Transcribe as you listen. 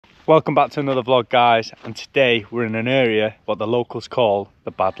Welcome back to another vlog, guys, and today we're in an area what the locals call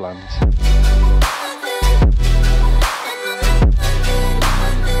the Badlands.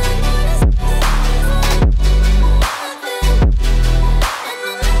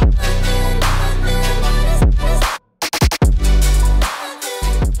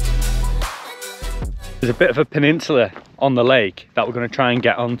 There's a bit of a peninsula on the lake that we're going to try and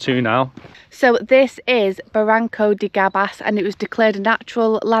get onto now. So this is Barrancos de Gebas, and it was declared a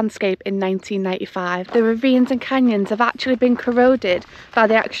natural landscape in 1995. The ravines and canyons have actually been corroded by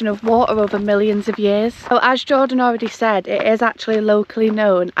the action of water over millions of years. So as Jordan already said, it is actually locally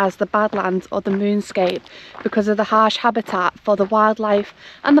known as the Badlands or the Moonscape because of the harsh habitat for the wildlife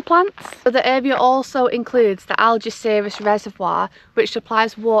and the plants. So the area also includes the Algeciras Reservoir, which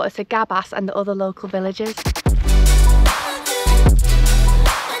supplies water to Gebas and the other local villages.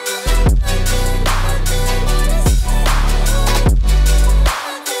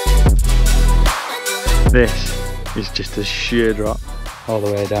 This is just a sheer drop all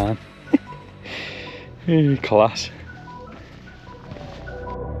the way down. Class.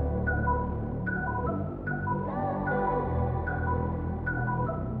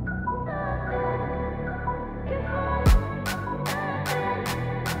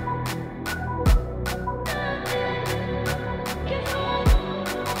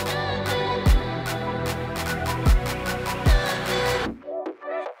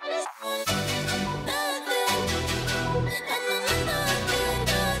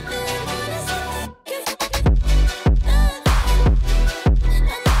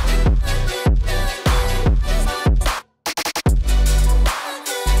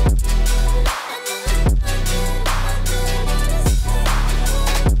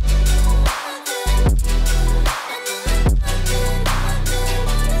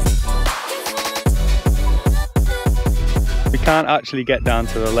 Can't actually get down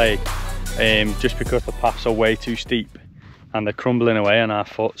to the lake just because the paths are way too steep and they're crumbling away on our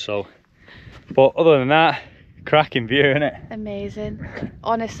foot. So, but other than that, cracking view, isn't it? Amazing.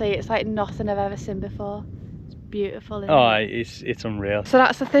 Honestly, it's like nothing I've ever seen before. It's beautiful, isn't it? It's unreal. So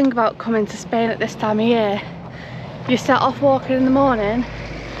that's the thing about coming to Spain at this time of year. You set off walking in the morning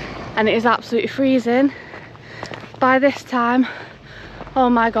and it is absolutely freezing. By this time, oh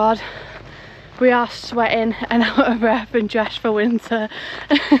my god, we are sweating and out of breath and dressed for winter.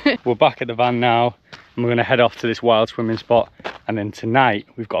 We're back at the van now and we're going to head off to this wild swimming spot, and then tonight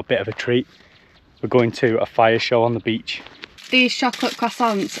we've got a bit of a treat. We're going to a fire show on the beach. These chocolate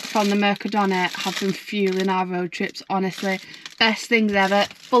croissants from the Mercadona have been fueling our road trips, honestly. Best things ever,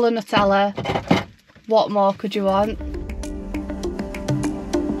 full of Nutella. What more could you want?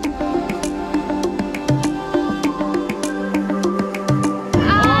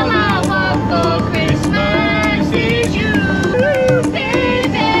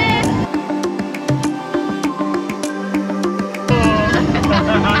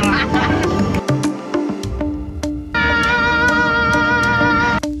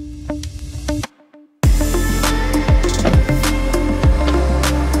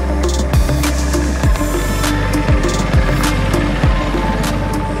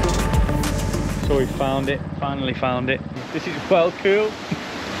 So we found it, finally found it. This is well cool.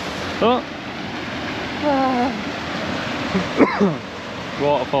 Oh.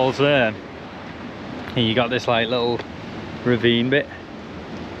 Waterfalls there. And you got this like little ravine bit.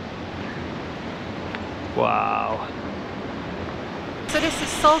 Wow. So this is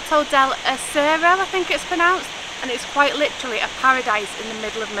Saltó del Usero, I think it's pronounced, and it's quite literally a paradise in the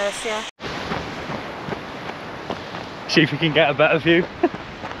middle of Murcia. See if we can get a better view.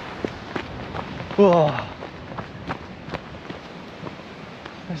 Whoa.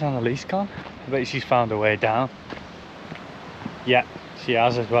 Where's Annalise gone? I bet she's found her way down. Yeah, she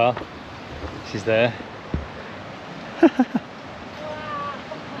has as well. She's there.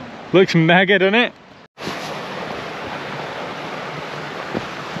 Looks mega, doesn't it?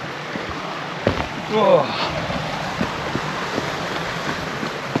 Whoa.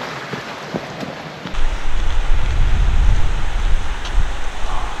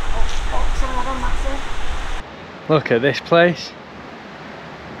 Look at this place.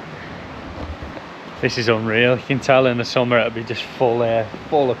 This is unreal. You can tell in the summer it'll be just full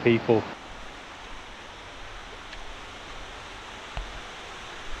of people.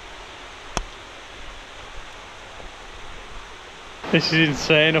 This is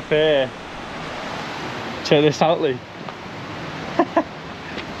insane up here. Check this out, Lee.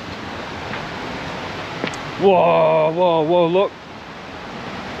 Whoa, whoa, whoa, look.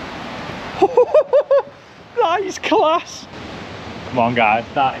 That is class. Come on guys,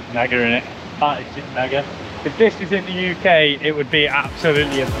 that is mega, innit? That is just mega. If this was in the UK, it would be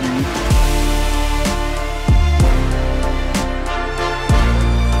absolutely abused.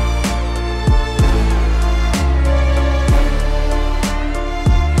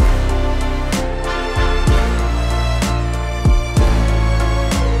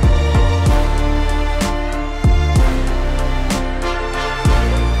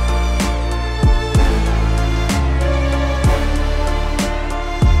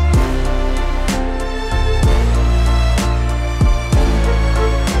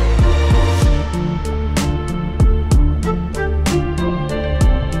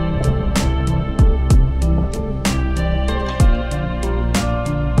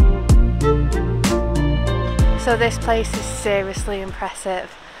 So this place is seriously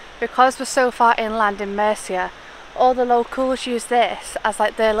impressive. Because we're so far inland in Murcia, all the locals use this as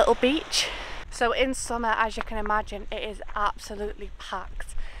like their little beach. So in summer, as you can imagine, it is absolutely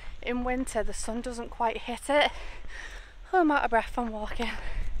packed. In winter, the sun doesn't quite hit it. Oh, I'm out of breath from walking.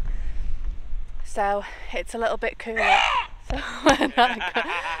 So it's a little bit cooler.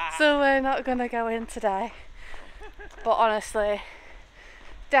 So we're not gonna go in today. But honestly,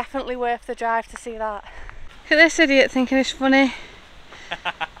 definitely worth the drive to see that. Look at this idiot thinking it's funny.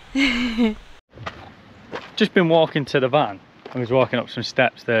 Just been walking to the van. I was walking up some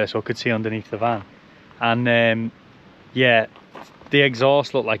steps there so I could see underneath the van. And yeah, the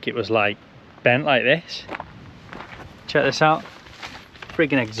exhaust looked like it was like bent like this. Check this out.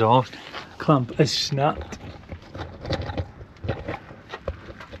 Friggin' exhaust clamp has snapped.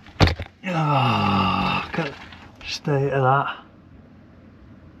 Oh, look at the state of that.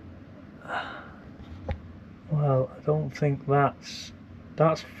 Well, I don't think that's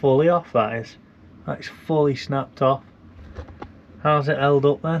fully off, that is. That's fully snapped off. How's it held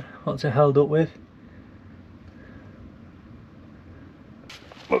up then? What's it held up with?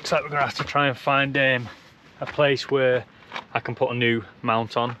 Looks like we're gonna have to try and find a place where I can put a new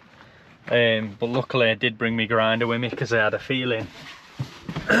mount on. But luckily I did bring my grinder with me because I had a feeling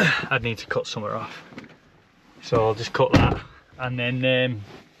I'd need to cut somewhere off. So I'll just cut that and then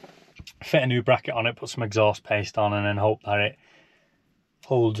fit a new bracket on it, put some exhaust paste on, and then hope that it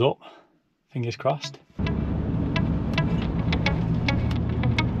holds up. Fingers crossed.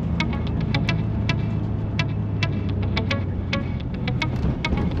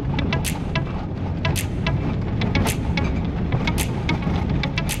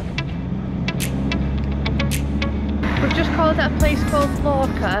 We've just called at a place called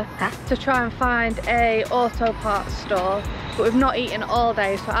Lorca to try and find a auto parts store, but we've not eaten all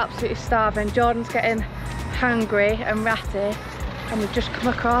day, so we're absolutely starving. Jordan's getting hungry and ratty, and we've just come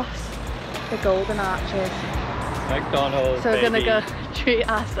across the Golden Arches. McDonald's, so we're gonna go treat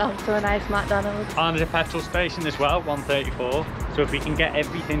ourselves to a nice McDonald's. And there's a petrol station as well, 134. So if we can get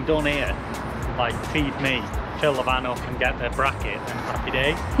everything done here, like feed me, fill the van up and get the bracket, then happy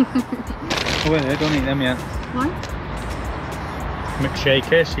day. Oh wait, don't eat them yet. Why?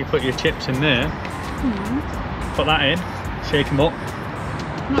 McShaker, so you put your chips in there. Put that in, shake them up.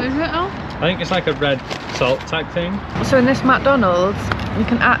 What is it, Al? I think it's like a red salt type thing. So in this McDonald's, you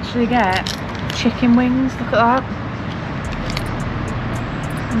can actually get chicken wings. Look at that.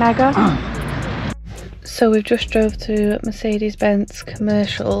 Mega. So we've just drove to Mercedes-Benz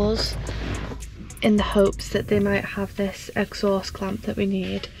commercials in the hopes that they might have this exhaust clamp that we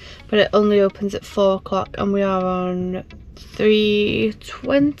need, but it only opens at 4 o'clock and we are on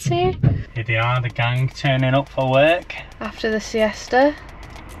 3:20. Here they are, the gang turning up for work. After the siesta.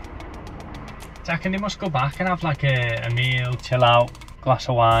 I reckon they must go back and have like a meal, chill out, glass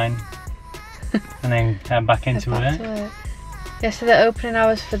of wine, and then head back into it. Yeah, so the opening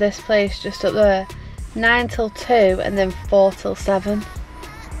hours for this place just up there, 9 till 2 and then 4 till 7.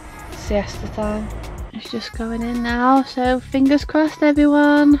 Siesta time. It's just going in now, so fingers crossed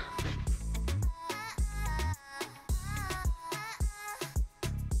everyone.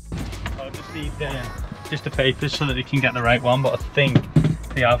 I just need just the papers so that they can get the right one, but I think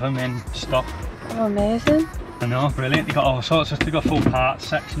they have them in stock. Oh, amazing. I know, brilliant. They got all sorts of, they got full parts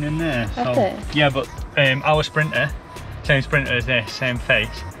section in there. Have so they? yeah, but our Sprinter, same Sprinter as this, same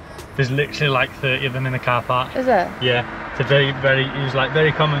face. There's literally like 30 of them in the car park. Is it? Yeah, it's a it's like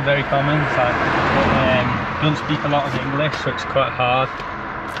very common, very common. So, don't speak a lot of English, so it's quite hard.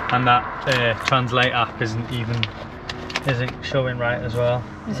 And that translate app isn't showing right as well.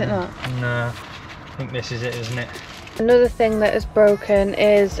 Is it not? No, I think this is it, isn't it? Another thing that is broken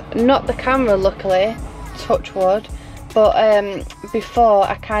is not the camera, luckily, touch wood, but before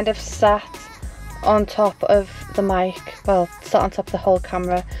I kind of sat on top of the mic, well, sat on top of the whole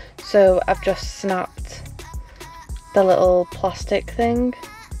camera, so I've just snapped the little plastic thing.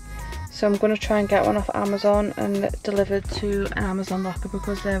 So I'm going to try and get one off Amazon and delivered to an Amazon locker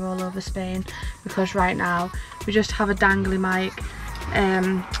because they're all over Spain. Because right now we just have a dangly mic.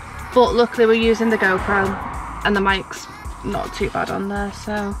 But luckily we're using the GoPro and the mic's not too bad on there,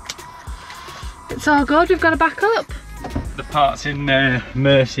 so it's all good. We've got a backup. The part's in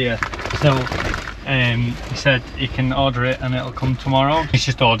Murcia, so he said he can order it and it'll come tomorrow. He's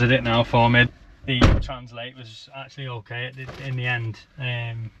just ordered it now for me. The translate was actually okay in the end.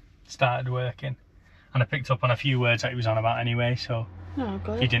 Started working, and I picked up on a few words that he was on about anyway, so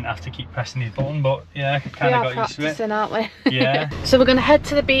he didn't have to keep pressing his button. But yeah, I kind of got used to it. Aren't we? Yeah. So we're going to head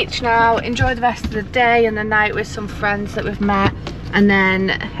to the beach now, enjoy the rest of the day and the night with some friends that we've met, and then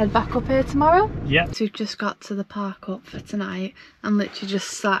head back up here tomorrow. Yeah. So we've just got to the park up for tonight. I'm literally just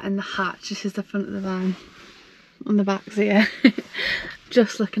sat in the hatch. This is the front of the van. On the back's here.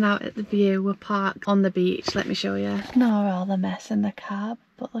 Just looking out at the view. We're parked on the beach. Let me show you. Ignore all the mess in the cab,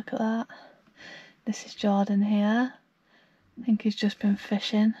 but look at that. This is Jordan here. I think he's just been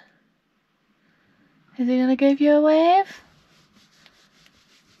fishing. Is he gonna give you a wave?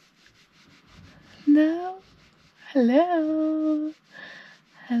 No? Hello?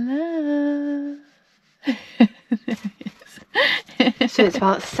 Hello? So it's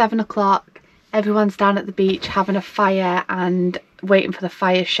about 7 o'clock. Everyone's down at the beach having a fire and waiting for the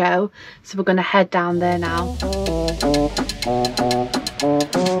fire show. So we're gonna head down there now.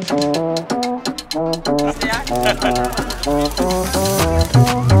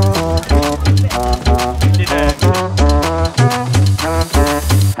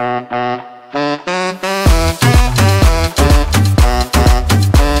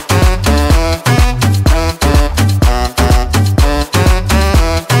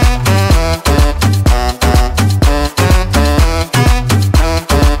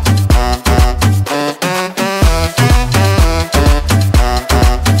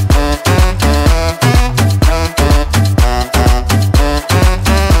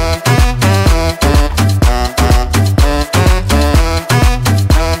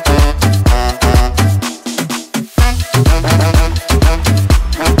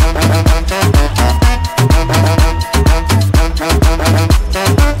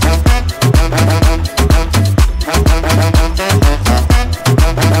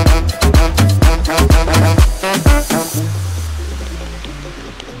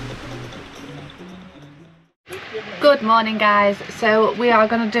 Good morning guys, so we are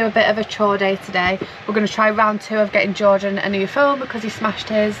going to do a bit of a chore day today. We're going to try round 2 of getting Jordan a new phone because he smashed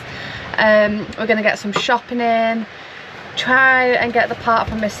his. We're going to get some shopping in, try and get the part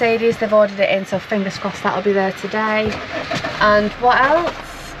from Mercedes. They've ordered it in, so fingers crossed that'll be there today. And what else?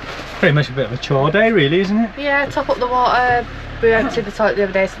 Pretty much a bit of a chore day really, isn't it? Yeah, top up the water. We went to the toilet the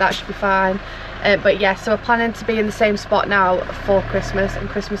other day, so that should be fine. But yeah, so we're planning to be in the same spot now for Christmas, and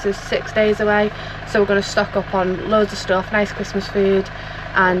Christmas is 6 days away, so we're going to stock up on loads of stuff, nice Christmas food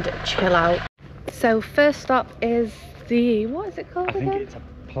and chill out. So first stop is the, what is it called again? I think it's a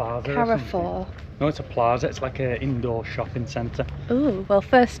plaza. Carrefour. No, it's a plaza, it's like an indoor shopping centre. Ooh, well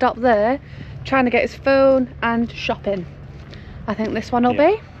first stop there, trying to get his phone and shopping. I think this one will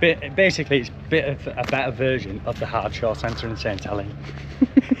be. Basically, it's a bit of a better version of the Hardshore Centre in St Helens.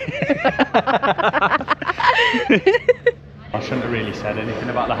 I shouldn't have really said anything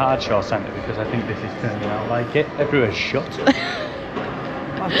about the Hardshore Centre because I think this is turning out like it. Everywhere's shut.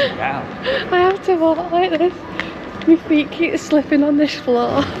 Yeah. I have to walk like this. My feet keep slipping on this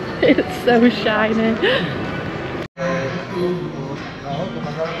floor. It's so shiny.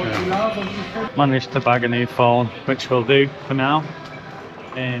 Managed to bag a new phone, which we'll do for now,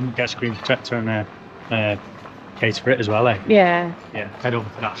 and get a screen protector and a case for it as well, eh? Yeah. Yeah, head over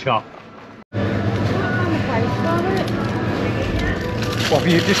to that shop. What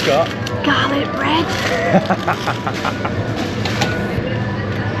have you just got? Garlic bread.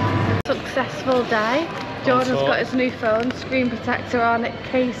 Successful day. Jordan's got his new phone, screen protector on it,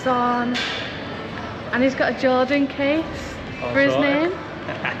 case on, and he's got a Jordan case for his name.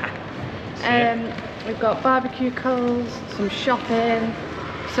 We've got barbecue coals, some shopping,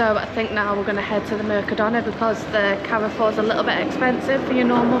 so I think now we're going to head to the Mercadona because the Carrefour's a little bit expensive for your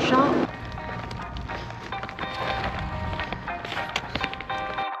normal shop.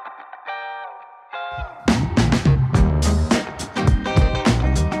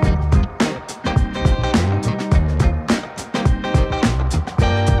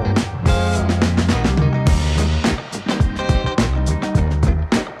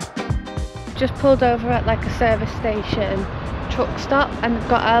 Just pulled over at like a service station truck stop and they've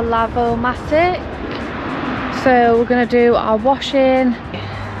got a Lavomatic, so we're going to do our washing.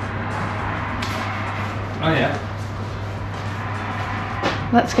 Oh yeah.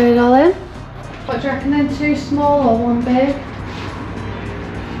 Let's get it all in. What do you reckon then? 2 small or 1 big?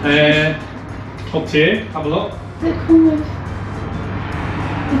 Up to you, have a look. Does it come with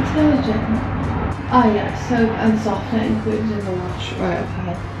detergent? Oh yeah, soap and softener included in the wash. Right,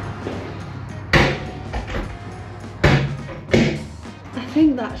 okay. I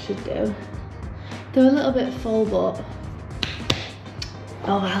think that should do. They're a little bit full, but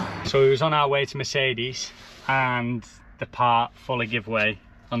oh well. So we was on our way to Mercedes and the part fully gave way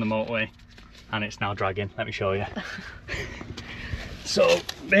on the motorway and it's now dragging. Let me show you. So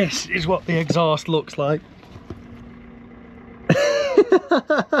this is what the exhaust looks like.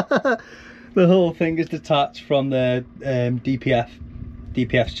 The whole thing is detached from the DPF.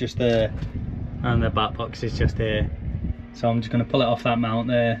 DPF's just there and the back box is just here. So I'm just going to pull it off that mount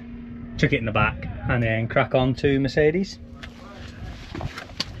there, chuck it in the back and then crack on to Mercedes.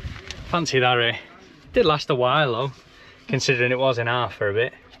 Fancy that, eh? Did last a while though, considering it was in half for a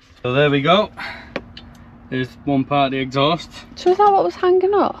bit. So there we go. There's one part of the exhaust. So is that what was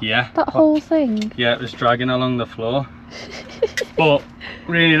hanging up? Yeah. That whole thing? Yeah, it was dragging along the floor. But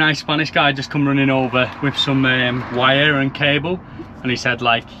really nice Spanish guy just come running over with some wire and cable, and he said,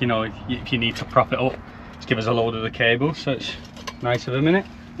 like, you know, if you need to prop it up, just give us a load of the cable. So it's nice of him, innit?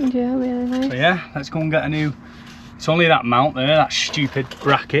 Yeah, really nice. So yeah, let's go and get a new. It's only that mount there, that stupid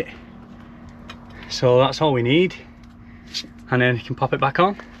bracket. So that's all we need, and then you can pop it back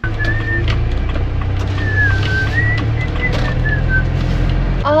on.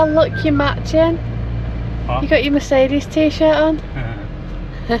 Oh look, you're matching. What? You got your Mercedes t-shirt on.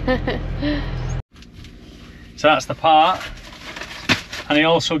 So that's the part, and he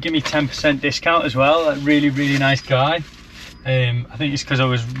also gave me 10% discount as well. A really nice guy. I think it's because I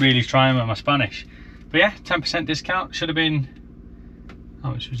was really trying with my Spanish. But yeah, 10% discount. Should have been,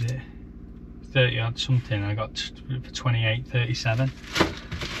 how much was it? 30 odd something. I got for 28.37.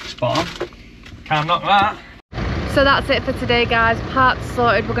 Spot on. Can't knock that. So that's it for today, guys. Parts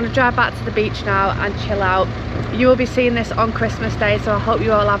sorted. We're going to drive back to the beach now and chill out. You will be seeing this on Christmas Day, so I hope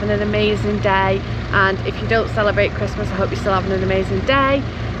you're all having an amazing day. And if you don't celebrate Christmas, I hope you're still having an amazing day.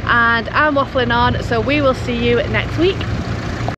 And I'm waffling on, so we will see you next week.